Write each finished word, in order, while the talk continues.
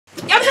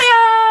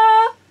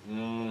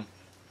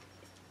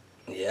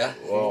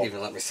didn't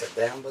even let me sit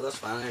down, but that's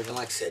fine. I don't even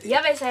like sitting.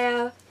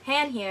 Yabeseo.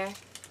 Han here.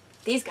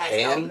 These guys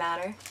don't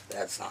matter.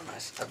 That's not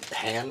nice.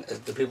 Han?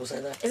 Do people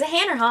say that? Is it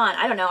Han or Han?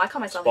 I don't know. I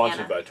call myself Hannah.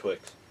 Sponsored by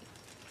Twix.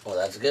 Well,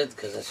 that's good,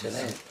 because that's your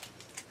name.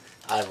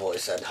 I've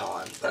always said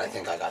Han, but I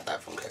think I got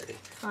that from Cody.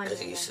 Because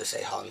he used to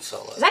say Han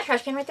Solo. Is that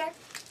trash can right there?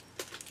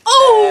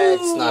 Oh!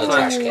 It's not a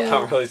trash can.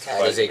 Not really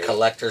that is a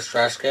collector's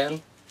trash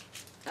can.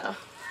 Oh.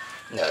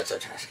 No, it's a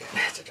trash can.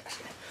 It's a trash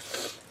can.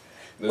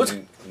 There's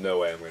no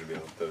way I'm going to be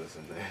able to throw this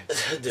in there.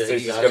 Dude,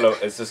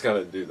 it's just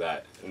gonna do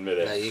that. Admit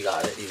it. No, you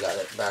got it. You got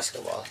it.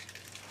 Basketball.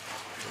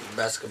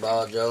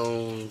 Basketball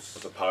Jones.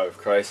 With the power of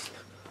Christ.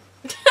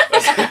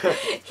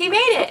 He made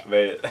it.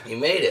 Made it. He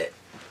made it.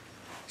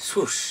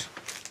 Swoosh.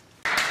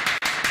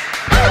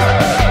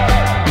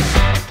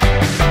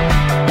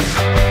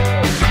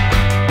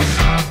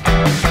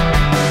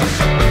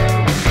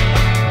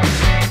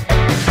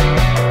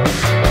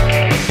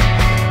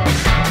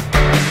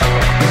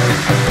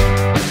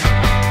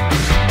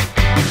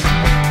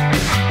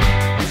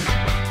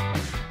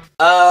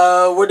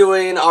 We're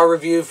doing our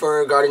review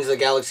for Guardians of the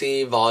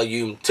Galaxy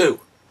Volume 2.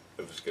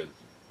 It was good.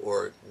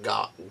 Or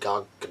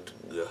Gotcha.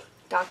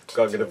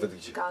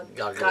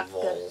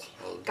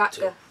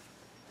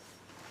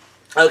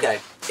 Okay,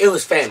 it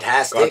was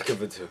fantastic.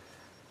 Gotcha.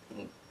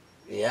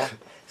 Yeah,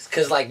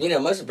 because like, you know,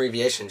 most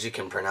abbreviations you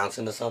can pronounce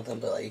into something,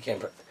 but like you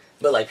can't.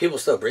 But like people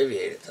still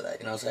abbreviate it to that.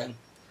 You know what I'm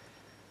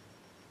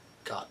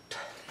saying?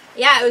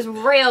 Yeah, it was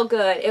real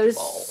good. It was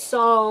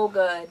so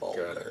good.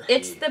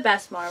 It's the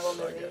best Marvel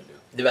movie.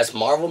 The best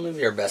Marvel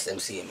movie or best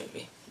MCU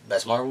movie?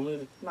 Best Marvel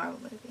movie? Marvel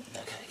movie.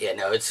 Okay. Yeah,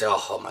 no, it's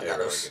oh my god.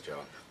 Really good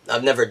job.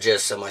 I've never jizzed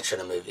so much in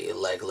a movie,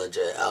 like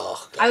legit.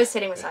 Oh. God. I was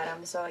sitting beside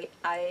him, so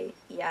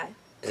yeah.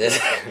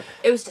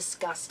 It was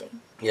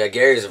disgusting. Yeah,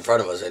 Gary's in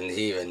front of us, and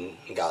he even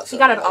got some. He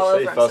got it all over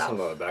He himself. felt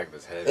something on the back of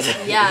his head.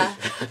 Yeah.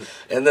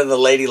 And then the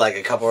lady, like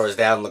a couple rows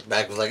down, looked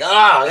back and was like,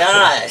 "Oh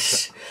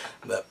gosh!"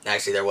 But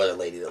actually, there was a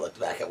lady that looked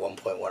back at one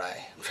point when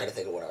I'm trying to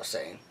think of what I was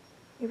saying.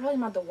 You're probably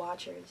not the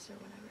Watchers or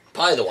whatever.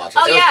 Probably the Watchers.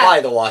 Oh, it was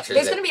probably the Watchers.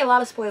 There's gonna be a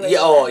lot of spoilers. Yeah.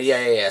 Oh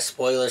yeah.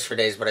 Spoilers for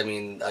days, but I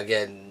mean,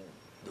 again,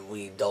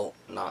 we don't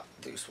not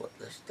do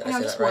spoilers. Did I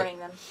say just that right? warning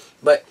them.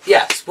 But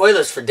yeah,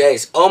 spoilers for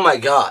days. Oh my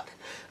god.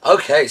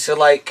 Okay, so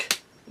like.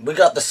 We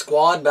got the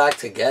squad back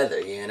together,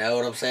 you know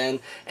what I'm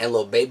saying? And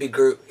little baby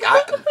Groot,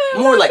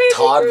 more like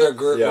toddler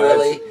Groot, yeah,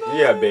 really.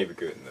 You had baby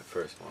Groot in the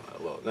first one.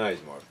 Now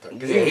he's more of a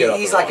toddler.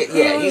 He's like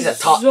he's a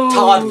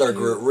toddler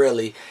Groot,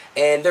 really.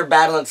 And they're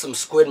battling some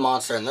squid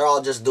monster, and they're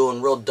all just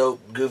doing real dope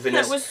goofiness.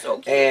 That was so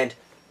cute. And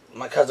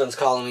my cousin's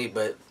calling me,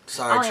 but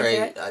sorry, I'll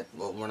Trey.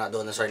 Well, we're not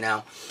doing this right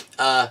now.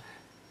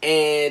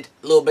 And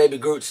little baby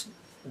Groot's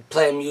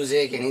playing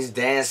music and he's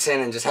dancing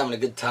and just having a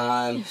good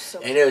time,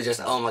 and it was just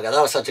oh my god,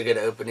 that was such a good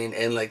opening.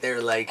 And like they were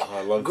like,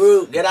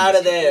 Groot, get out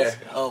of there.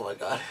 Oh my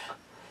god,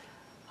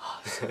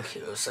 so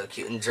cute. It was so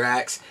cute. And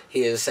Drax,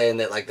 he is saying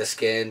that like the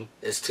skin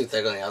is too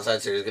thick on the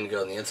outside, so he's gonna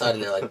go on the inside,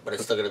 and they're like, but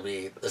it's still gonna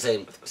be the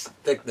same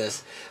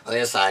thickness on the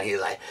inside.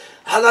 He's like,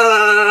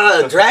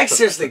 Drax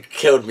seriously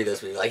killed me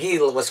this movie. Like he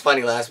was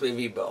funny last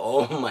movie, but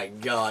oh my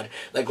god,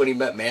 like when he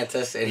met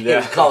Mantis and he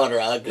was calling her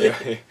ugly.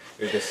 Yeah,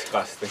 you're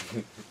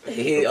disgusting.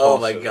 Oh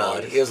my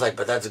god, he was like,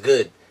 but that's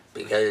good,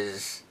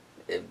 because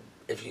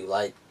if you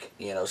like,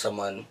 you know,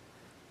 someone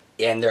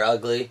and they're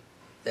ugly,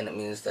 then it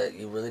means that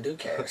you really do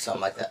care or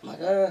something like that. I'm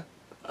like, okay.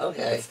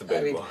 That's the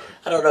big one.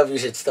 I don't know if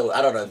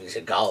you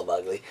should call him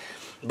ugly,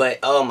 but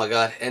oh my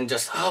god, and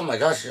just oh my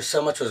gosh, just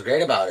so much was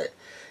great about it,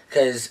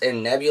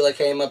 and Nebula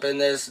came up in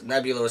this.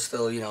 Nebula was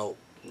still, you know,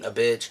 a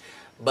bitch,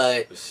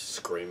 but just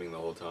screaming the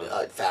whole time.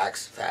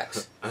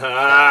 Facts.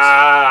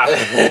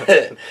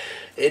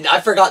 And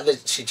I forgot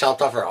that she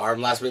chopped off her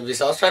arm last movie,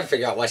 so I was trying to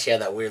figure out why she had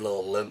that weird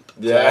little limp.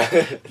 Yeah.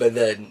 But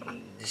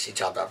then she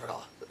chopped off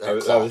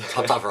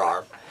chopped off her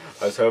arm.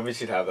 I was hoping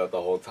she'd have that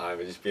the whole time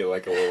and just be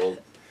like a little.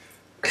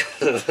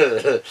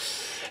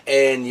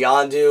 And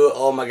Yondu,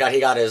 oh my god, he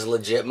got his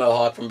legit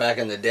mohawk from back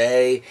in the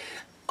day.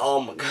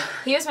 Oh my god.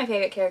 He was my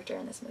favorite character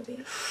in this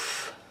movie.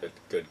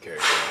 Good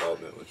character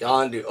development with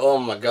Yondu, oh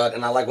my god.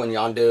 And I like when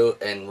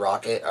Yondu and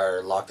Rocket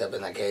are locked up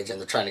in that cage and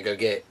they're trying to go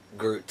get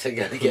Groot to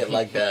go get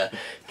like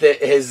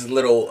his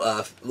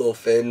little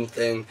fin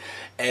thing,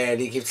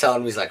 and he keeps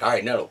telling me, he's like,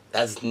 alright, no,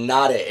 that's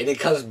not it. And he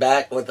comes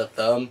back with a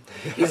thumb.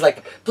 He's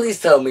like, please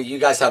tell me you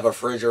guys have a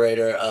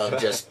refrigerator of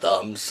just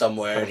thumbs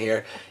somewhere in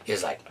here.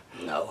 He's like,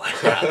 no.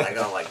 I'm like,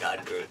 oh my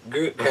god,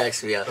 Groot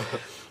cracks me up.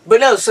 But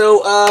no,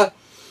 so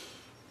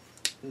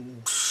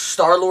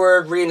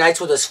Star-Lord reunites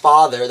with his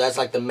father. That's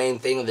like the main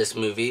thing of this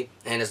movie,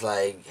 and it's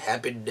like,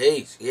 happy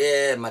days.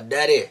 Yeah, my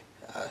daddy.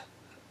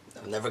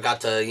 I never got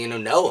to, you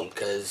know him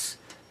because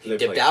he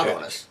dipped out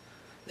on us.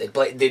 They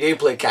did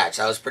play catch.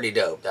 That was pretty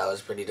dope.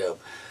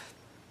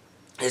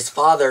 His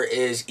father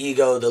is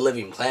Ego, the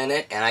living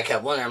planet, and I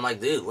kept wondering, I'm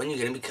like, dude, when are you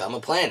gonna become a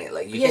planet?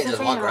 Like, you can't just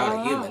walk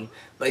around a human.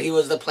 But he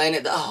was the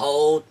planet the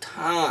whole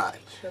time.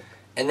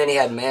 And then he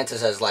had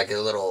Mantis as like a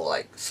little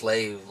like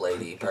slave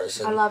lady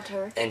person. I loved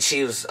her. And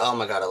she was, oh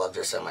my god, I loved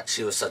her so much.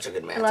 She was such a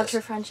good Mantis. I loved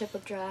her friendship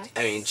with Drax.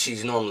 I mean,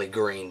 she's normally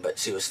green, but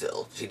she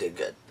did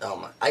good. Oh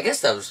my, I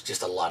guess that was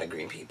just a lot of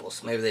green people,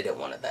 so maybe they didn't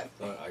want it that.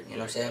 You know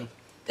what I'm saying?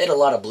 They had a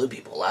lot of blue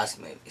people last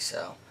movie,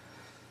 so.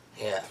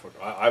 Yeah.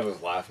 I was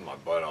laughing my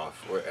butt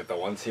off at the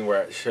one scene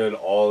where it showed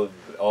all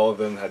of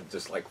them had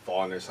just like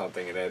fallen or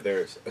something, and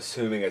they're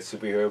assuming a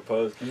superhero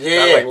pose.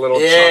 Yeah, that, like, little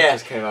chunk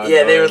just came out.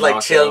 Yeah, they were like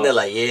chilling. They're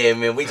like, "Yeah,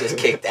 man, we just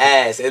kicked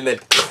ass," and then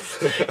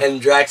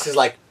and Drax is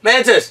like,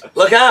 "Mantis,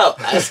 look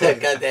out!" I said,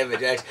 "God damn it,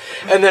 Drax!"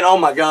 And then, oh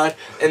my god,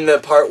 in the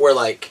part where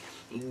like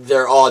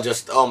they're all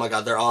just, oh my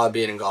god, they're all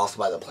being engulfed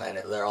by the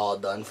planet. They're all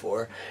done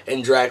for.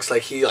 And Drax,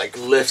 like, he like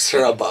lifts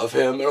her above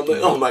him, and I'm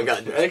like, oh my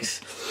god, Drax.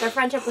 Their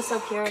friendship was so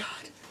pure.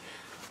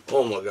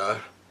 Oh my god.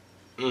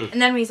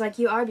 And then he's like,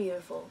 you are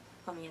beautiful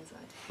on the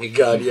inside.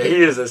 God, yeah, he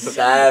is a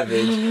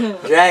savage.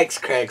 Drax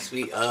cracks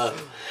me up.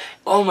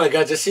 Oh my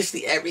god, just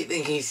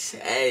everything he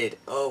said.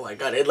 Oh my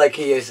god. And like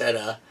he said,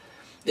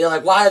 they're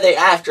like, why are they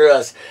after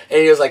us?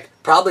 And he was like,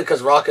 probably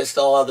because Rocket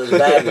stole all those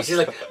batteries. He's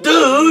like,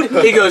 dude!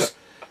 He goes,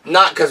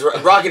 not because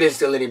Rocket didn't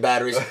steal any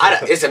batteries.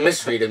 It's a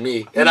mystery to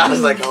me. And I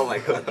was like, oh my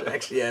god,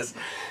 Drax, yes.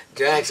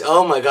 Drax,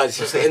 oh my god.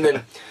 And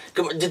then,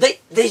 they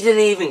didn't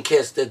even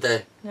kiss, did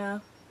they?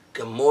 No.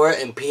 Gamora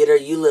and Peter,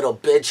 you little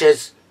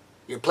bitches.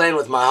 You're playing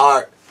with my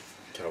heart.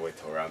 Gotta wait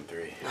till round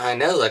 3. I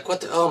know, like, what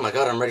the... Oh, my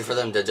God, I'm ready for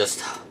them to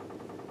just...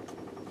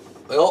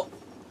 Well...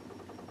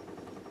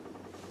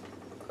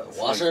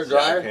 Washer,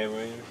 dryer?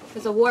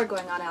 There's a war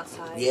going on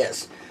outside.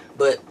 Yes,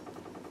 but...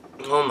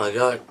 Oh, my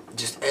God.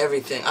 Just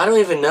everything. I don't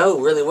even know,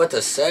 really, what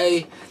to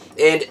say.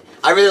 And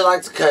I really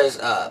liked because...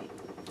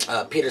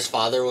 Peter's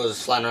father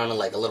was flying around in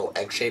like a little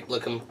egg-shaped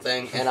looking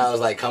thing, and I was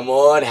like, come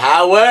on,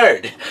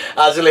 Howard!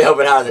 I was really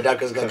hoping Howard the Duck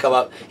was going to come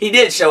up. He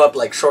did show up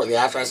like shortly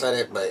after I said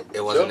it, but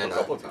it wasn't in a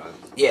couple times.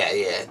 Yeah,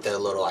 the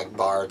little like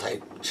bar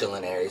type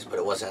chilling areas, but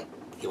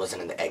he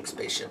wasn't in the egg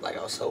spaceship like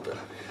I was hoping.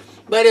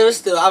 But I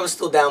was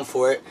still down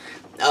for it.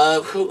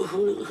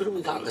 Who do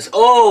we got in this?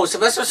 Oh,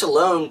 Sylvester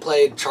Stallone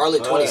played Charlie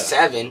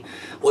 27,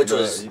 which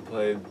was...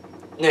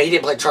 No, he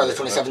didn't play Charlie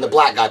 27. The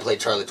black guy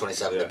played Charlie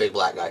 27, the big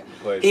black guy.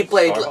 He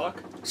played...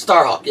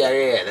 Starhawk,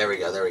 yeah, there we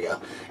go.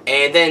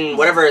 And then,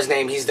 whatever his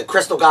name, he's the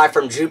crystal guy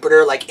from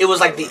Jupiter. Like, it was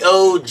like the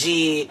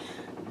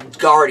OG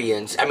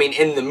Guardians. I mean,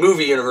 in the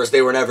movie universe,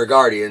 they were never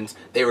Guardians.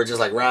 They were just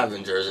like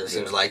Ravengers, it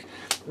seems like.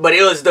 But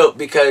it was dope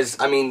because,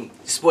 I mean,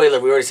 spoiler,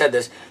 we already said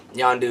this.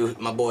 Yondu,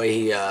 my boy,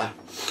 he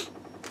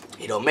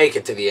don't make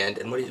it to the end.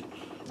 And what are you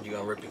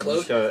gonna rip your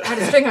clothes? I had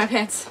to string my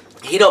pants.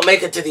 He don't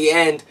make it to the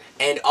end,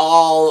 and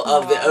all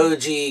of the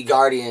OG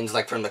Guardians,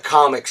 like from the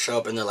comics, show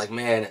up, and they're like,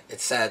 man,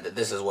 it's sad that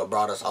this is what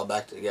brought us all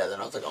back together.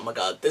 And I was like, oh my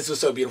god, this was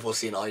so beautiful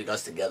seeing all you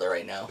guys together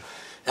right now.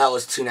 That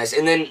was too nice.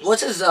 And then,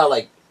 what's his,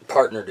 like,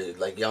 partner dude?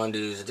 Like,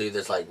 Yondu's dude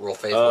that's, like, real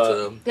faithful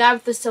to him? The guy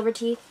with the silver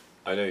teeth?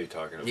 I know you're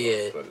talking about,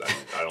 but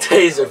I don't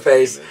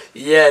Taserface.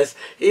 Yes.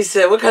 He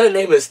said, what kind of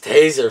name is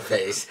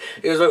Taserface?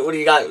 He was like, what do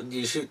you got? Do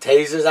you shoot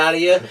tasers out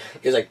of you?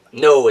 He was like,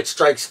 no, it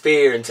strikes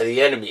fear into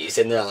the enemies.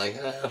 And they're like,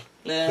 oh,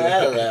 nah, I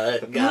don't know.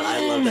 God,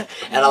 I love it.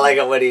 And I like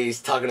it when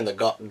he's talking to the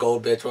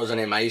gold bitch, what was her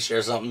name, Aisha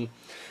or something?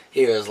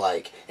 He was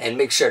like, and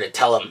make sure to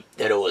tell him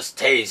that it was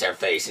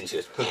Taserface. And she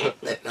was,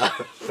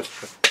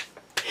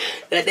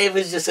 that name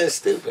was just so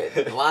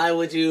stupid. Why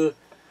would you...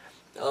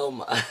 Oh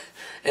my...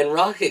 And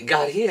Rocket,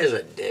 God, he is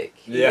a dick.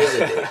 He is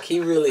a dick. He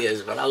really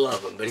is, but I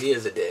love him, but he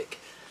is a dick.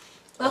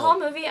 The whole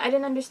movie, I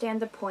didn't understand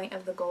the point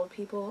of the gold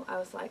people. I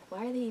was like,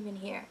 why are they even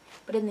here?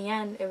 But in the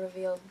end, it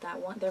revealed that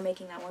they're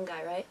making that one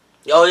guy, right?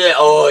 Oh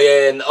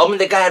yeah. And I mean,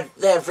 they had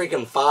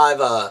freaking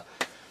 5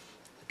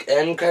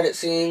 end credit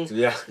scenes.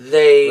 Yeah.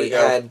 They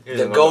had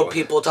the gold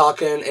people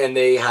talking, and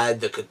they had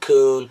the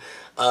cocoon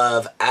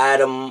of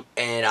Adam,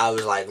 and I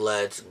was like,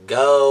 let's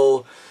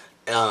go.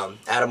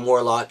 Adam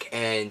Warlock,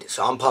 and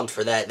so I'm pumped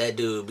for that. That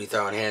dude would be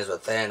throwing hands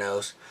with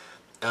Thanos.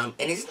 And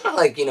he's not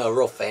like, a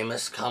real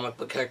famous comic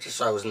book character,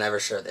 so I was never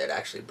sure they'd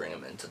actually bring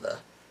him into the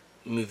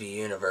movie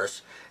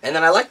universe. And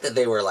then I like that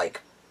they were like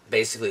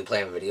basically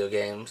playing video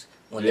games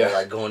when they were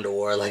like going to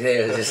war. Like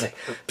they were just like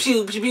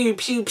pew pew pew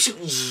pew pew.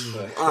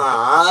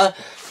 Aww.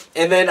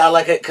 And then I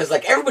like it because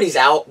like everybody's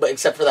out, but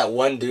except for that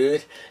one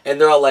dude,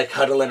 and they're all like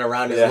huddling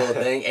around his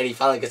little thing, and he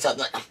finally gets out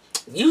and like,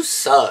 you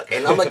suck.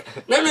 And I'm like,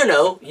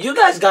 no. You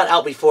guys got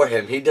out before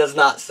him. He does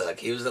not suck.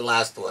 He was the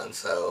last one.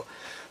 So,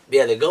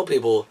 yeah, the Go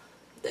people,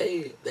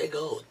 they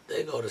go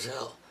to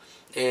hell.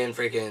 And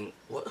freaking,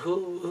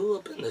 who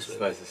up in this movie? It's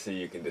nice to see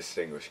you can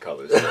distinguish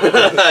colors.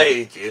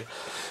 I hate you.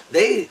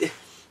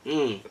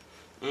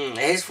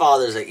 His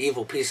father's an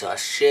evil piece of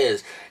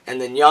shiz.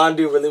 And then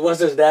Yondu really was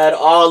his dad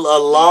all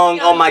along.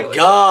 Oh my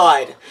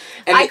god.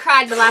 And I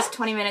cried the last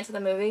 20 minutes of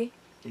the movie.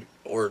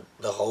 Or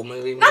the whole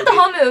movie? Not the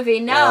whole movie,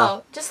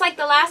 no. Just like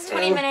the last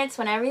 20 minutes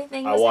when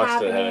everything was happening. I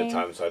watched it ahead of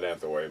time, so I didn't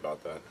have to worry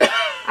about that.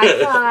 I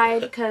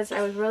cried because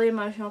I was really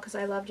emotional because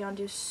I loved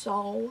Yondu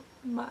so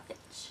much.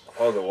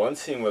 Oh, the one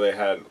scene where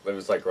it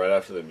was like right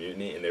after the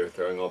mutiny and they were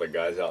throwing all the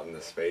guys out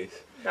into space.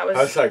 That was.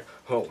 I was like,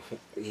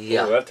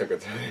 Yeah. that took a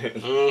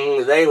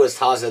turn. They was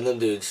tossing them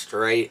dudes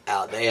straight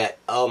out. They had,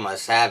 oh my,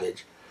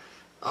 savage.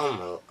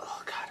 Oh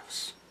God, it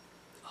was,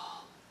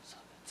 oh, so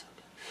good, so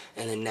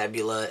good. And then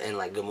Nebula and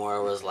like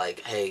Gamora was like,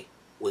 hey,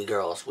 we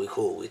girls, we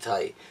cool, we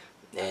tight.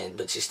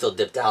 But she still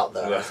dipped out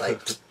though. And I was like,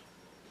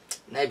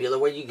 Nebula,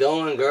 where you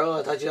going, girl?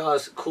 I thought y'all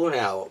was cool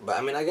now. But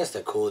I mean, I guess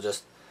they're cool,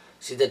 just,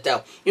 she dipped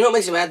out. You know what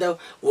makes me mad though?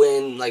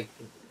 When like,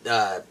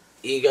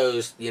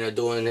 Ego's,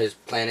 doing his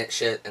planet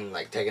shit and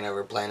like taking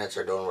over planets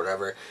or doing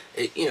whatever.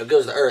 It,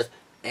 goes to Earth,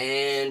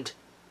 and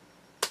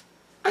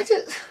I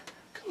just,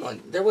 come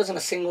on, there wasn't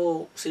a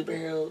single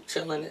superhero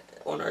chilling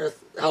on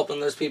Earth helping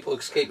those people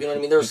escape. You know what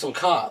I mean? There were some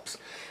cops.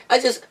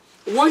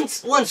 One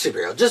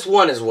superhero, just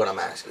one is what I'm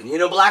asking.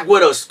 Black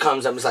Widow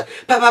comes up and is like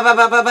pow pow pow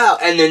pow pow pow,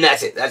 and then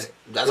that's it. That's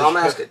all I'm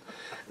asking.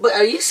 But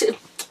are you serious?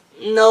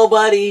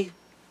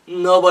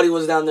 Nobody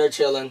was down there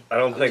chilling. I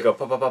don't think a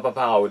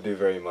pow would do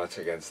very much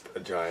against a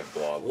giant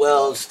blob.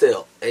 Well,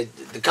 still,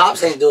 the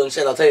cops ain't doing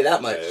shit. I'll tell you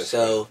that much. Yeah,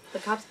 so the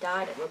cops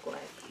died. It looked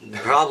like.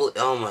 Probably.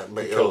 Oh my.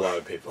 But killed a lot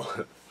of people.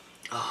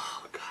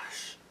 Oh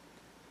gosh.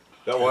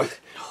 That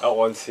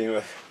one scene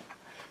with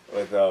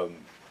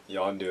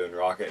Yondu and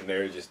Rocket, and they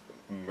were just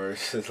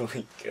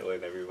mercilessly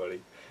killing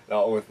everybody.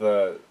 Not with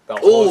the.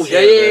 Oh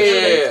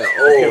yeah.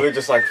 Oh, they were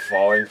just like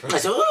falling from.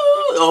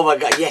 Oh my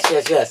god!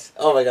 Yes.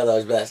 Oh my god, that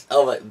was best.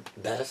 Oh my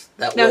best.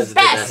 That was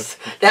best.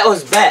 That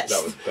was best.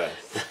 That was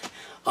best.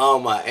 Oh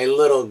my! And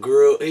little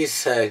Groot, he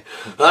said,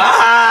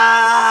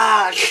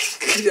 "Ah!"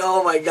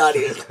 Oh my god,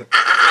 he was like,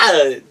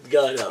 "Ah!"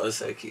 God, that was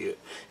so cute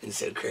and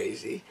so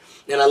crazy.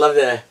 And I love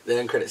the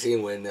end credit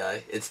scene when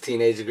it's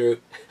teenage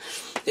Groot,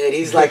 and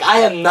he's like, "I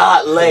am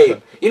not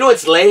lame." You know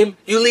what's lame?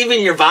 You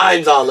leaving your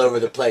vines all over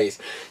the place,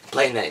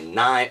 playing that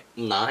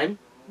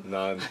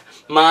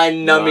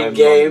mind-numbing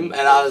game,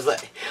 and I was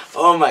like,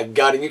 "Oh my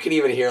god!" And you can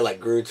even hear like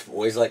Groot's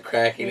voice like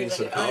cracking and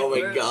shit. Oh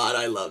my god,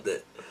 I loved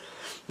it.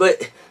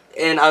 But.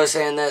 And I was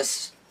saying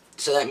this,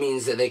 so that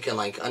means that they can,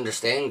 like,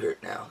 understand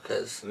Groot now,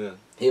 because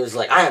he was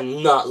like, I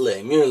am not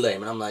lame, you're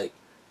lame. And I'm like,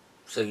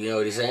 so you know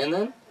what he's saying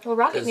then? Well,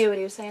 Rocket knew what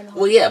he was saying the whole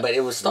time. Well, yeah, but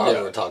it was Star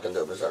that were talking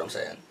to him, is what I'm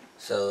saying.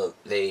 So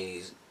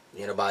they,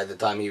 by the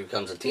time he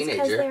becomes a teenager.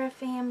 It's because they're a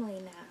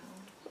family now.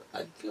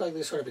 I feel like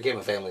they sort of became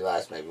a family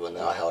last, maybe, when they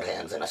all held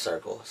hands in a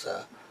circle,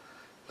 so.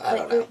 I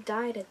don't know. Groot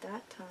died at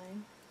that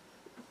time.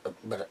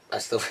 But I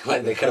still feel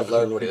like they could have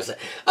learned what he was saying.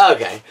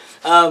 Okay.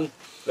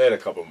 They had a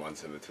couple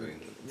months in between.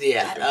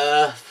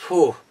 Yeah,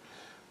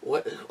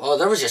 What? Oh,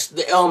 there was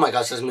just... Oh my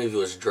gosh, this movie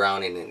was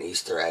drowning in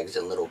Easter eggs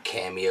and little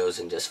cameos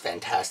and just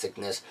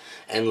fantasticness.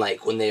 And,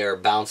 like, when they are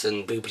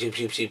bouncing... Pew, pew,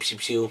 pew, pew, pew,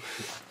 pew,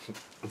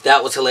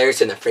 that was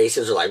hilarious, and their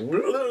faces are like...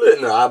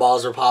 And their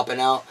eyeballs are popping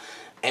out.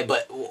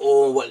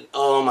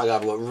 Oh my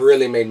god, what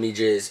really made me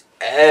jizz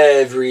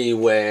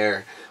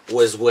everywhere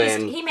was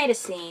when... He made a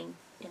scene.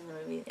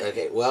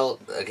 Okay, well,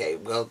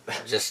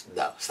 just,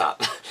 no,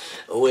 stop.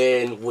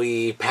 When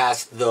we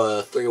passed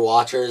the 3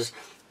 Watchers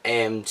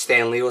and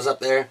Stan Lee was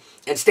up there,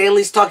 and Stan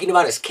Lee's talking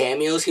about his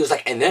cameos, he was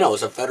like, and then I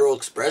was a Federal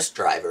Express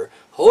driver.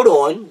 Hold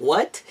on,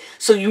 what?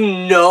 So you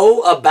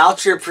know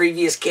about your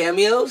previous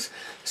cameos?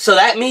 So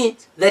that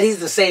means that he's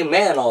the same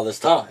man all this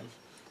time.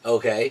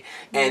 Okay?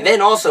 And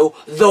then also,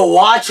 the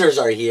Watchers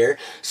are here,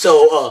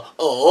 so,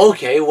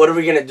 okay, what are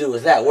we gonna do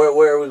with that? Where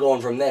are we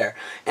going from there?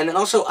 And then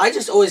also, I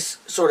just always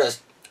sort of...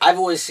 I've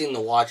always seen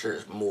the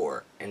Watchers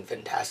more in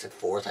Fantastic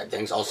Four type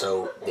things.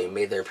 Also, they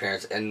made their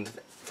first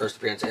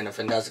appearance in a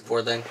Fantastic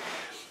Four thing.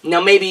 Now,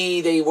 maybe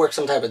they work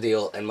some type of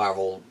deal and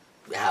Marvel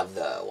have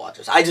the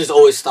Watchers. I just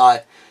always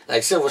thought,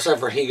 like, Silver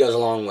Surfer, he goes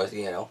along with,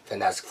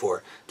 Fantastic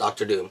Four.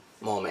 Doctor Doom,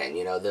 Mole Man,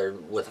 they're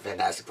with the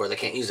Fantastic Four. They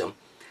can't use them.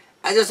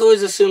 I just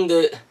always assumed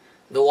that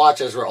the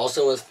Watchers were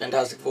also with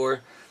Fantastic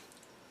Four.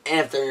 And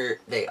if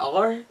they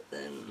are,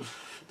 then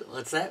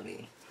what's that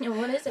mean?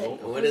 What is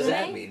it? What does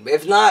that mean?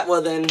 If not,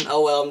 well then,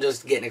 oh well, I'm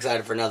just getting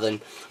excited for nothing.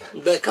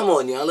 But come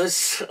on,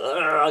 let's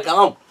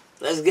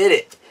get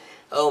it.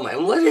 Oh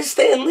man, what is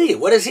Stan Lee?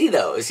 What is he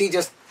though? Is he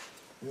just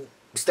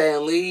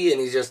Stan Lee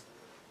and he's just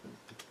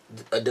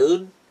a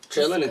dude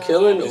chilling and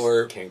killing,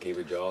 or can't keep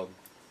a job?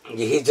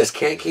 He just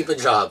can't keep a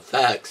job.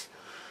 Facts.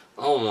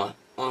 Oh my.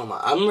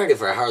 I'm ready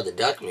for a Howard the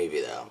Duck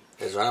movie though.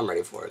 Is what I'm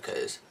ready for,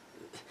 because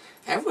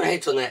everyone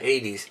hates on that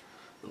 '80s,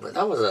 but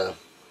that was a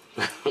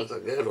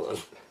good one.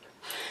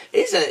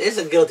 It's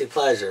a guilty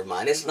pleasure of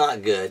mine. It's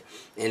not good,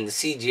 and the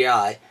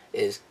CGI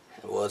is,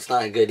 well, it's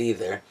not good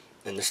either,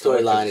 and the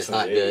storyline is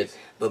not good.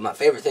 But my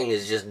favorite thing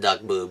is just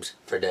duck boobs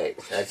for days.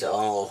 That's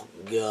oh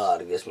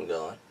god, it gets me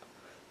going.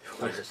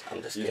 I'm just.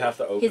 You'd have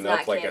to open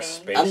up like a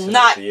space. I'm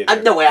not.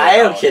 No way. I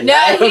am kidding.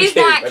 No, he's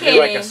not kidding. Maybe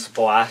like a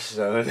splash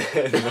zone.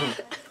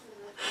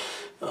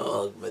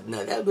 Oh, but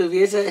no, that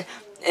movie is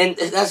and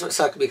that's what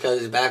sucked,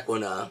 because back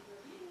when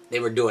they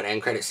were doing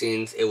end credit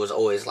scenes, it was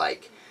always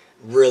like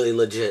really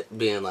legit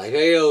being like,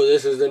 hey, yo,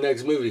 this is the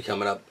next movie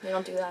coming up. They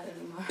don't do that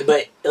anymore.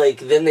 But, like,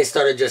 then they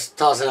started just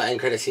tossing out end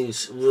credit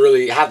scenes.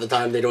 Really, half the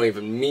time, they don't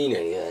even mean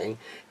anything.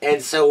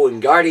 And so when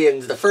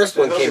Guardians, the first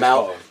one came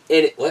out,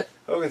 what?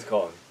 Hogan's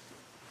calling.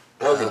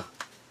 Hogan.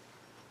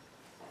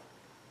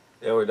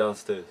 Yeah, we're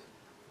downstairs.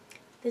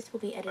 This will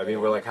be edited. I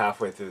mean, we're like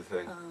halfway through the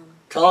thing.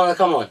 Tell him to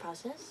come on.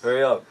 Process?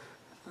 Hurry up.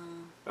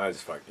 I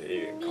just fucking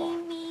didn't call.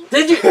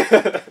 Did you?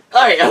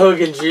 Alright,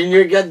 Hogan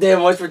Jr.,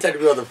 goddamn, watch pretend to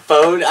be on the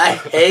phone. I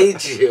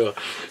hate you.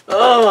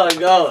 Oh my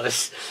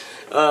gosh.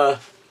 What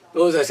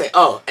was I saying?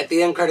 Oh, at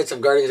the end credits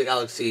of Guardians of the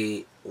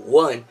Galaxy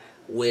 1,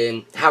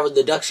 when Howard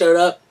the Duck showed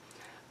up,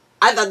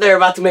 I thought they were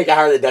about to make a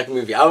Howard the Duck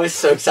movie. I was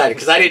so excited,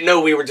 because I didn't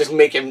know we were just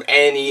making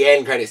any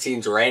end credit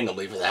scenes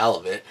randomly for the hell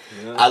of it.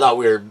 Yeah. I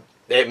thought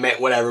it meant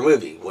whatever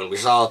movie. When we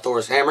saw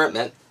Thor's hammer, it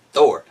meant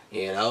Thor,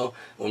 you know?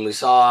 When we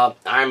saw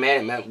Iron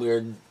Man, it meant we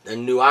were a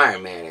new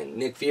Iron Man, and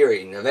Nick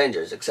Fury, and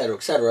Avengers, etc.,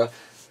 etc.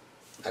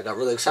 I got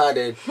really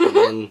excited, and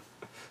then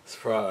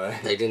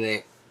Surprise. They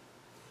didn't.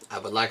 I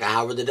would like a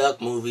Howard the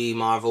Duck movie,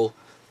 Marvel.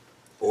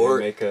 Or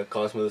make a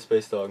Cosmo the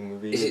Space Dog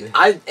movie.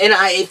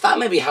 If I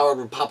maybe Howard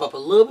would pop up a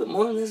little bit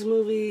more in this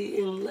movie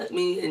and let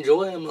me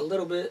enjoy him a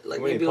little bit. Like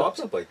when maybe he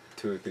pops up like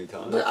 2 or 3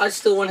 times. But I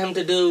still want him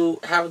to do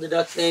Howard the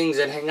Duck things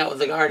and hang out with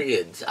the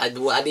Guardians. I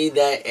need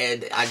that,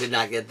 and I did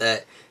not get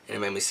that, and it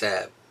made me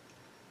sad.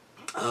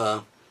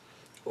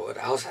 What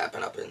else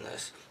happened up in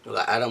this? We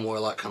got Adam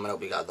Warlock coming up.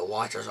 We got the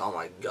Watchers. Oh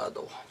my God,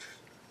 the Watchers.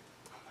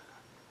 Oh my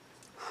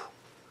God.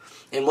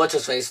 And what's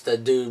his face? The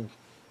dude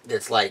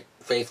that's like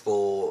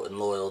faithful and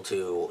loyal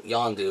to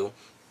Yondu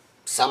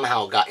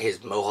somehow got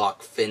his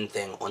mohawk fin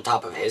thing on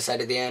top of his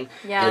head at the end.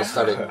 Yeah. And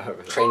started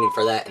training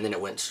for that, and then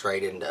it went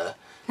straight into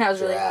that was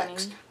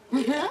Drax.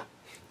 really funny. Yeah.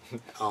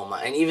 Oh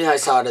my! And even I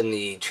saw it in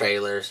the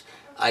trailers.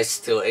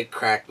 It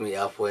cracked me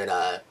up when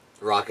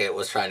Rocket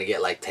was trying to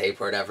get like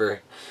tape or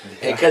whatever,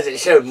 and because it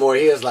showed more,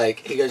 he goes,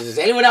 "Does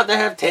anyone out there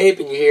have tape?"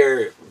 And you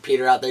hear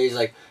Peter out there. He's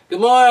like,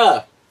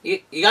 "Gamora, you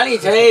got any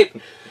tape?"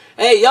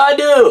 Hey, y'all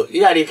do.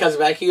 You got any? He comes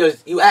back. He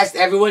goes, "You asked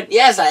everyone?"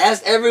 Yes, I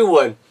asked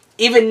everyone.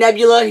 Even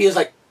Nebula. He was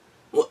like,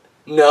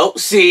 "No,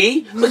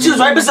 see?" But she was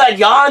right beside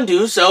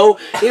Yondu, so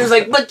he was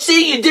like, "But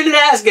see, you didn't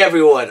ask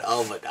everyone."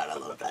 Oh my God, I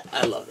love that.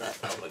 I love that.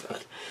 Oh my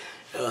God.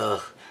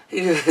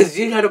 He goes,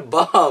 "You got a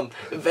bomb.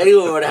 If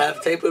anyone would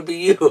have tape, it would be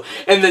you."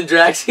 And then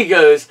Drax, he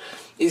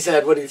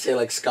said, what did he say,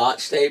 like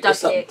Scotch tape or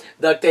something?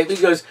 Duct tape. He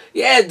goes,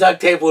 "Yeah, duct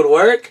tape would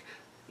work."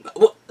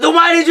 Well, then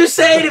why did you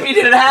say it if you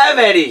didn't have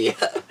any?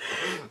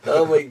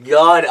 Oh my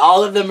God,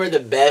 all of them are the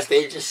best.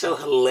 They're just so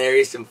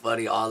hilarious and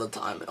funny all the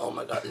time. Oh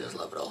my God, I just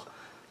love it all.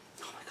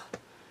 Oh my God.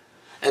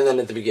 And then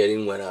at the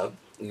beginning when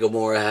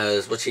Gamora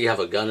has, she have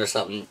a gun or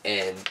something,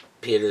 and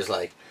Peter's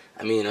like,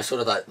 I mean, I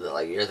sort of thought that,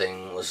 like, your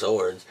thing was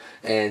swords.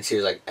 And she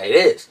was like, it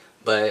is,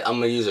 but I'm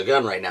going to use a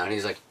gun right now. And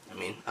he's like, I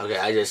mean, okay,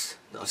 I just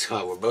don't see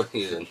why we're both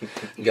using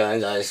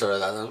guns. I sort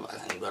of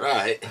thought, but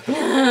alright.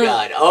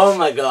 God, oh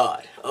my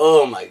God.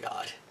 Oh my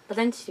God. But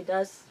then she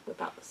does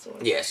whip out the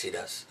sword. Yeah, she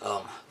does.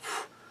 Gosh.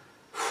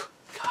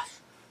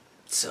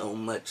 So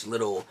much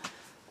little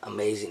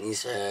amazing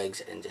Easter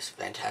eggs and just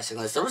fantastic.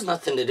 There was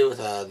nothing to do with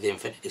the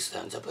Infinity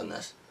Stones up in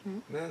this.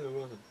 Mm-hmm. No, there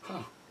wasn't.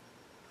 Huh.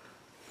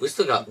 We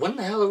still got, when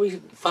the hell are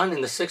we finding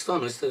the 6th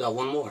one? We still got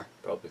one more.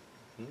 Probably.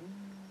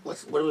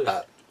 What do we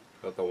got?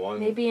 Got the one.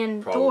 Maybe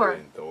in probably Thor.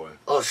 In Thor.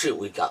 Oh shoot,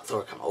 we got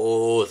Thor coming.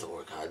 Oh,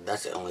 Thor, God.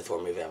 That's the only Thor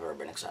movie I've ever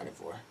been excited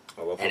for.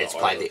 And it's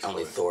probably the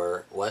only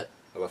Thor, what?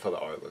 I love how the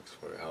art looks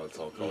for it, how it's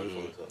all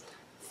colorful and stuff.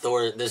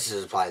 Thor, this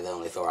is probably the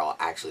only Thor I'll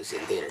actually see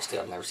in theaters too.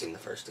 I've never seen the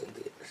first 2 in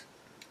theaters.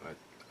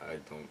 I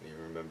don't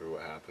even remember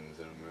what happens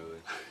in them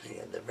really.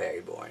 Yeah, they're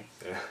very boring.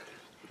 Yeah.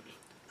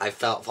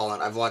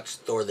 I've watched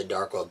Thor the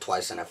Dark World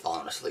twice and I've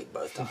fallen asleep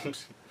both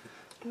times.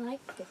 I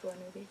like the Thor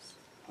movies.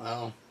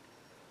 Well,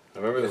 I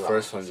remember the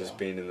first one just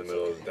being in the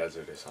middle of the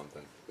desert or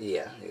something.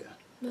 Yeah.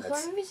 The Thor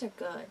movies are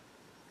good.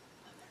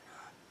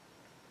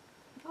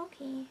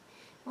 Okay.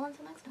 Well,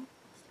 until next time.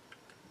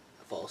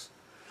 False.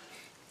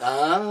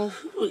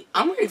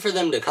 I'm ready for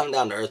them to come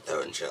down to Earth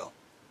though and chill.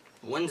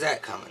 When's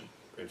that coming?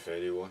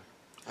 Infinity War.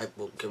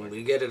 Can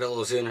we get it a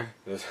little sooner?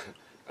 I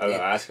don't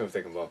know, ask them if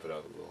they can bump it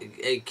up a little.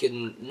 It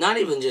can, not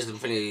even just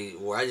Infinity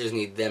War, I just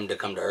need them to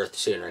come to Earth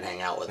sooner and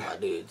hang out with my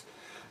dudes.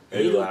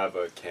 Maybe we'll have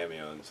a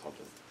cameo and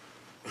something.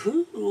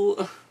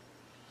 Who?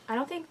 I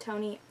don't think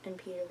Tony and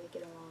Peter would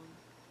get along.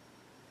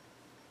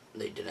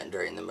 They didn't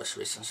during the most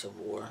recent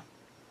Civil War.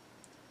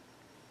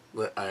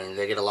 But, I mean,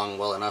 they get along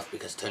well enough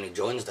because Tony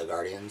joins the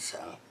Guardians,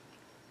 so...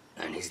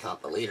 And he's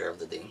not the leader of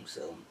the team,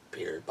 so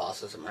Peter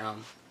bosses him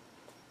around.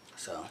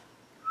 So,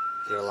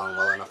 they get along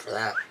well enough for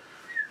that.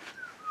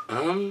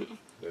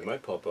 They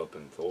might pop up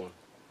in Thor.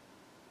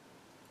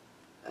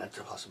 That's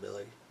a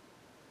possibility.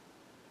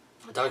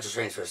 Doctor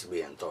Strange's supposed to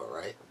be in Thor,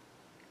 right?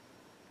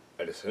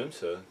 I'd assume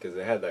so, because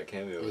they had that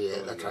cameo.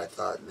 Yeah, that's what I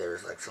thought. There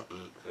was like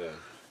something... Yeah.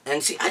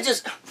 And see,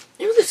 it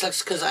really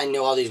sucks because I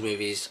know all these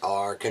movies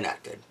are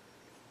connected.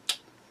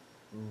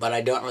 But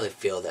I don't really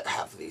feel that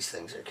half of these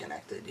things are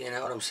connected. You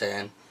know what I'm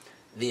saying?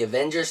 The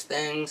Avengers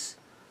things,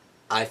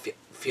 I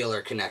feel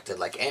are connected.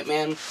 Like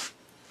Ant-Man,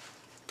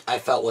 I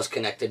felt was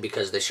connected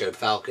because they showed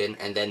Falcon,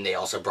 and then they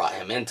also brought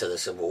him into the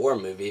Civil War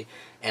movie,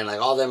 and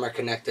like all of them are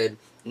connected.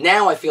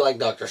 Now I feel like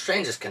Doctor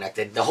Strange is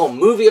connected. The whole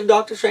movie of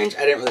Doctor Strange,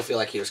 I didn't really feel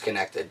like he was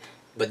connected.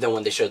 But then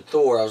when they showed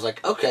Thor, I was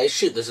like, okay,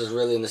 shoot, this is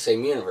really in the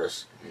same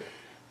universe. Yeah.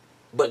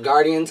 But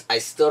Guardians, I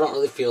still don't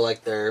really feel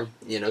like they're,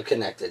 you know,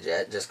 connected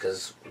yet, just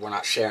because we're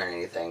not sharing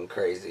anything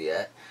crazy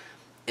yet.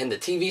 In the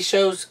TV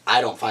shows,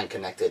 I don't find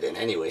connected in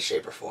any way,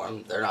 shape, or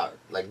form. They're not,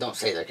 like, don't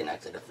say they're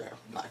connected if they're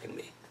not going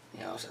to be.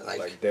 You know, so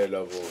like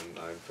Daredevil and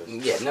Iron Fist.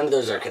 Yeah, none of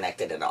those are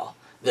connected at all.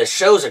 The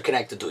shows are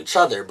connected to each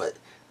other, but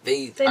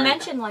they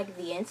mention like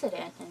the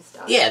incident and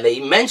stuff. Yeah, they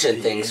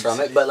mention things from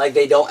it, but like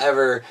they don't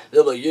ever.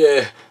 They're like,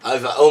 yeah,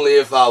 only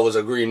if I was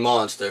a green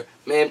monster,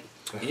 man.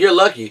 You're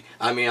lucky.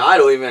 I mean, I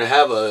don't even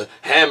have a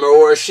hammer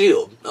or a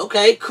shield.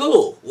 Okay,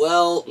 cool.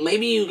 Well,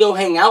 maybe you go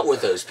hang out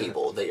with those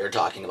people that you're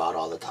talking about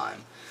all the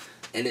time,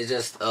 and it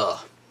just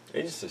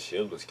Agents of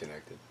S.H.I.E.L.D. was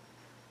connected.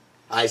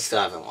 I still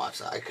haven't watched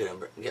that. I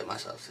couldn't get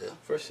myself to.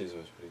 First season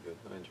was pretty good.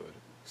 I enjoyed it.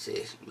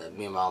 See,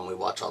 me and Mom, we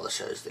watch all the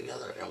shows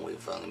together, and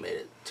we've only made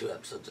it 2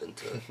 episodes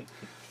into it.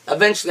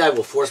 Eventually, I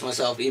will force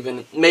myself,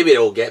 maybe it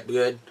will get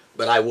good,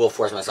 but I will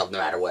force myself no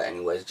matter what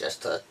anyways,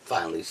 just to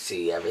finally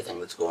see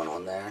everything that's going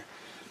on there.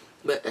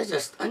 But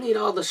I need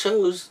all the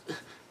shows.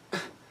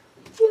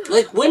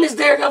 Like, when is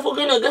Daredevil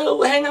gonna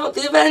go hang out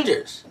with the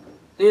Avengers?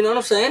 You know what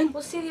I'm saying?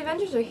 Well, see, the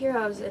Avengers are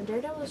heroes, and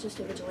Daredevil is just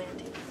a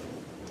vigilante.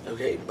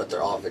 Okay, but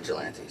they're all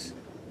vigilantes.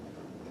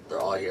 They're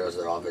all heroes,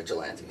 they're all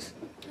vigilantes.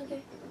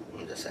 Okay.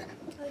 I'm just saying.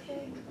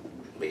 Okay.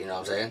 But you know what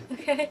I'm saying?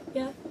 Okay,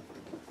 yeah.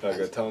 I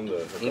gotta tell them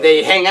to...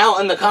 They hang out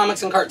in the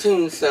comics and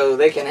cartoons, so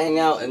they can hang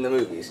out in the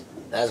movies.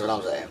 That's what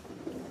I'm saying.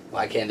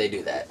 Why can't they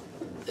do that?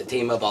 They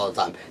team up all the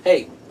time.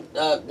 Hey,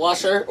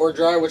 washer or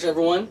dryer,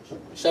 whichever one.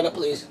 Shut up,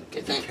 please.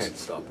 Okay, thanks. You can't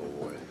stop a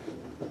war.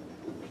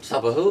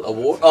 Stop a who? A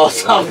war? Oh,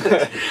 stop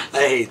it.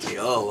 I hate you.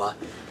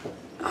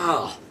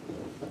 Oh,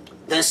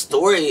 the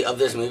story of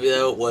this movie,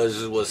 though,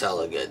 was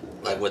hella good.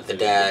 Like, with the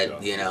dad,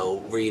 you know,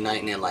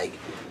 reuniting and, like,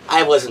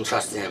 I wasn't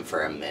trusting him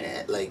for a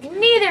minute. Like,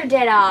 neither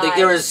did I. Like,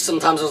 there was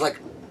sometimes I was like,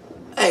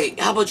 hey,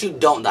 how about you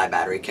don't die,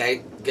 battery,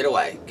 okay? Get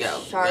away.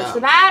 Go. Charge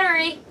the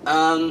battery.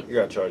 You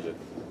gotta charge it.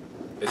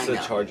 It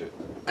said charge it.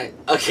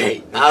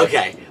 Okay.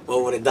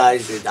 Well, when it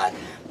dies, it dies.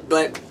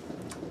 But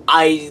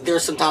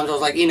there's sometimes I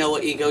was like, you know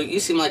what, Ego, you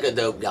seem like a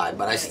dope guy,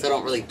 but I still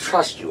don't really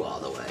trust you all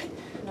the way.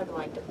 Never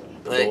liked him.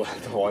 The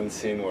one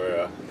scene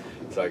where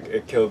it's like,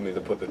 it killed me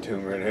to put the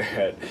tumor in her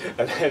head.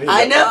 And then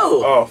I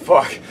know. Oh,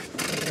 fuck.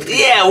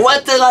 Yeah,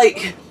 what the,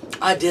 like,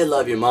 I did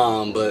love your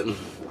mom, but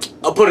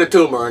I put a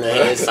tumor in her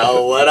head,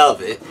 so what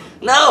of it?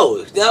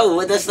 No,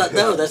 that's not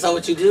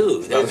what you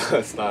do.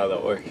 That's not how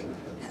that works.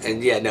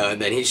 And yeah, no,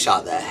 and then he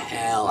shot the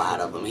hell out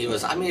of him. He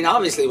was, I mean,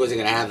 obviously he wasn't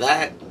going to have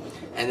that.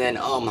 And then,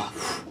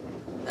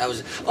 that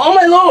was, oh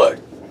my lord!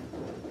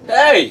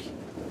 Hey!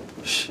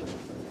 Shh.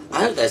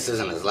 I hope this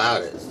isn't as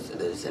loud as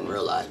it is in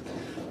real life.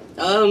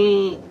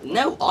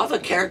 No, all the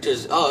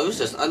characters, it was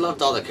just, I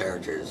loved all the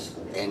characters.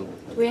 And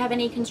do we have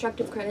any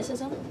constructive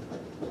criticism?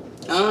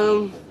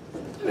 I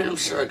mean, I'm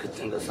sure I could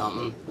think of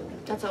something.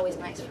 That's always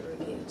nice for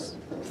reviews.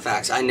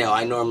 Facts. I know.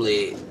 I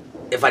normally,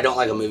 if I don't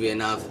like a movie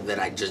enough, then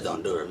I just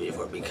don't do a review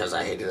for it because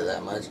I hated it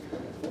that much.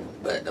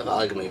 But if I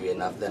like a movie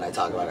enough, then I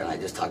talk about it and I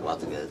just talk about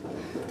the good.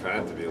 I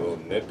have to be a little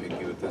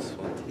nitpicky with this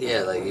one.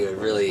 Yeah, like you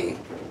really,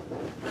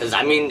 because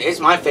I mean, it's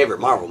my favorite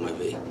Marvel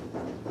movie.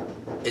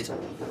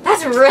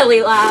 That's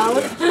really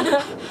loud.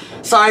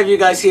 Sorry if you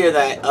guys hear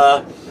that.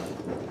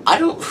 I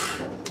don't.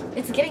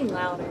 It's getting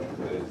louder.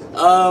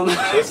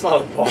 It's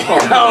not a ball.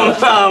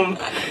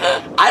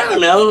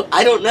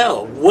 I don't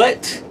know.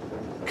 What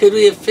could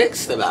we have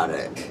fixed about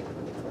it?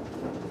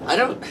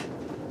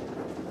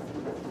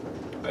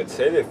 I'd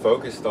say they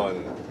focused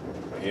on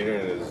Peter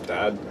and his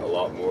dad a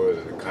lot more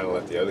than kind of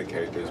let the other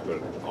characters,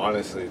 but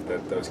honestly,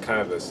 that was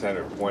kind of the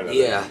center point of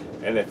it.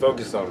 And they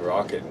focused on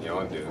Rocket and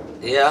Yondu.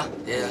 Yeah.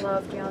 I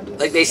loved Yondu.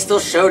 Like, they still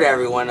showed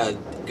everyone a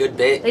good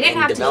bit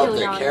and developed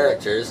their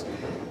characters.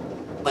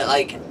 But,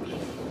 like,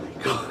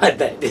 God,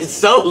 that is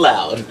so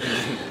loud.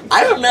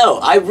 I don't know.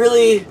 I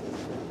really...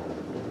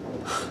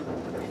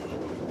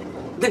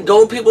 The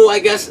gold people, I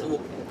guess,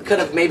 could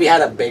have maybe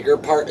had a bigger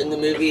part in the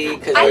movie.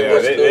 Cause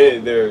they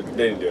didn't do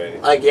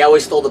anything. Like, yeah, we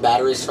stole the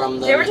batteries from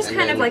them. They were just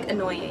kind of, like,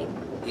 annoying.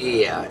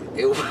 Yeah.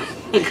 It was...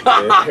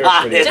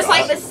 God, just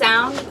like the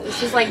sound.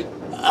 It's just like...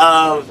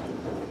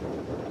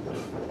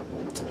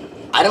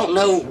 I don't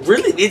know.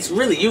 Really, it's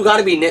really, you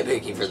gotta be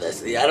nitpicky for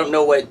this. I don't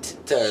know what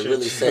to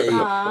really say.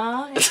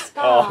 Aww,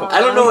 stop. I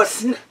don't know what...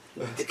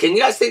 Can you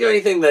guys think of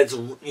anything that's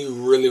you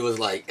really was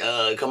like,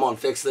 come on,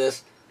 fix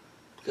this?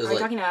 Are you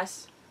talking to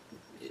us?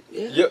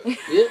 Yeah.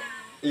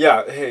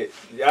 Yeah, hey.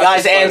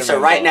 Guys, answer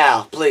right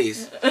now,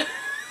 please.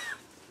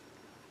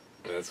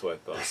 That's what I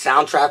thought. The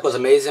soundtrack was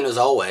amazing as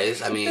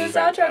always. I mean, the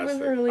soundtrack was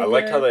really good. I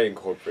like how they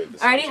incorporate the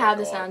soundtrack. I already have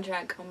the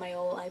soundtrack on my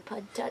old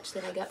iPod Touch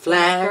that I got for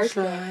my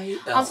birthday.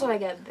 Also, I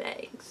got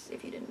bags,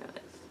 if you didn't know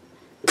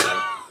this.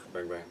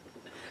 Bang, bang.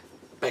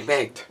 Bang,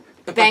 bang.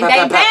 Bang,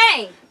 bang,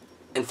 bang!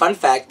 And fun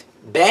fact,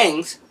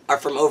 bangs are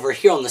from over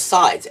here on the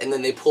sides, and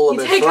then they pull them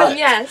in front.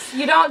 Yes,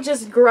 you don't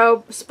just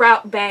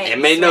sprout bangs. It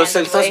made no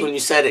sense to us when you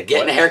said it.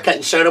 Getting a haircut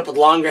and showed up with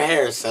longer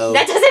hair, so...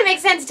 That doesn't make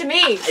sense to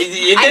me. It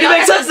didn't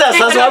make sense to us,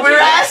 that's why we were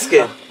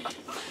asking.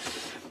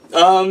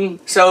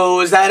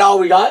 So is that all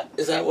we got?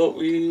 Is that what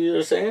we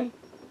were saying?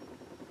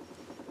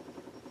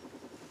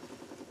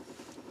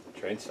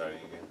 Train starting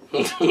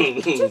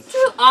again.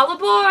 All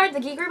aboard the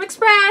Geek Room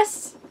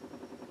Express.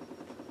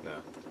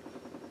 No.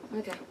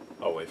 Okay.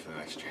 I'll wait for the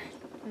next train.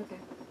 Okay.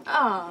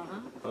 Aww.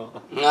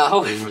 No,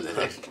 I'll wait for the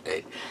next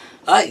train.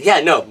 Yeah,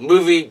 no,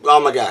 movie,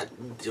 oh my god.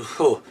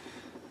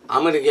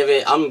 I'm gonna give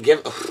it,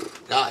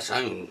 gosh,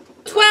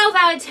 12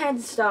 out of 10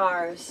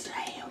 stars.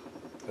 Damn.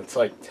 That's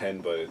like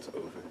 10, but it's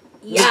over.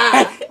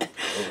 Yeah.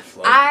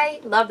 Overflow. I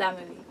love that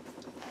movie.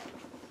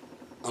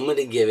 I'm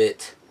gonna give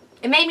it...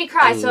 It made me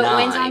cry, so it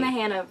wins on the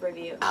Hannah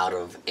review. Out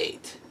of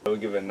 8. I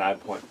would give it a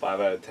 9.5 out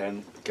of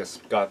 10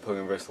 because God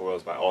Pilgrim vs. the World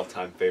is my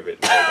all-time favorite.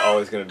 It's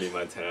always going to be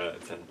my 10 out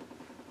of 10.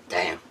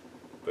 Damn.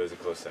 But it's a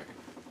close second.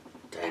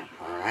 Damn.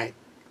 Alright.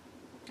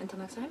 Until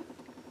next time.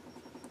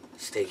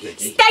 Stay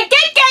geeky. Stay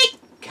geeky!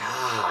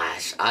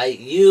 Gosh.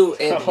 You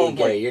and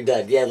DK, you're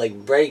done. Yeah, like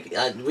break.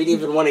 We didn't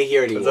even want to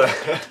hear anymore.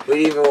 We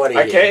didn't even want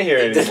to hear. I can't hear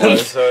anymore,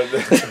 so...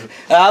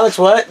 Alex,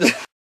 what?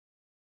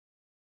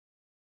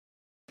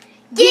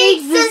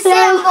 Geeks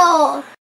Assemble!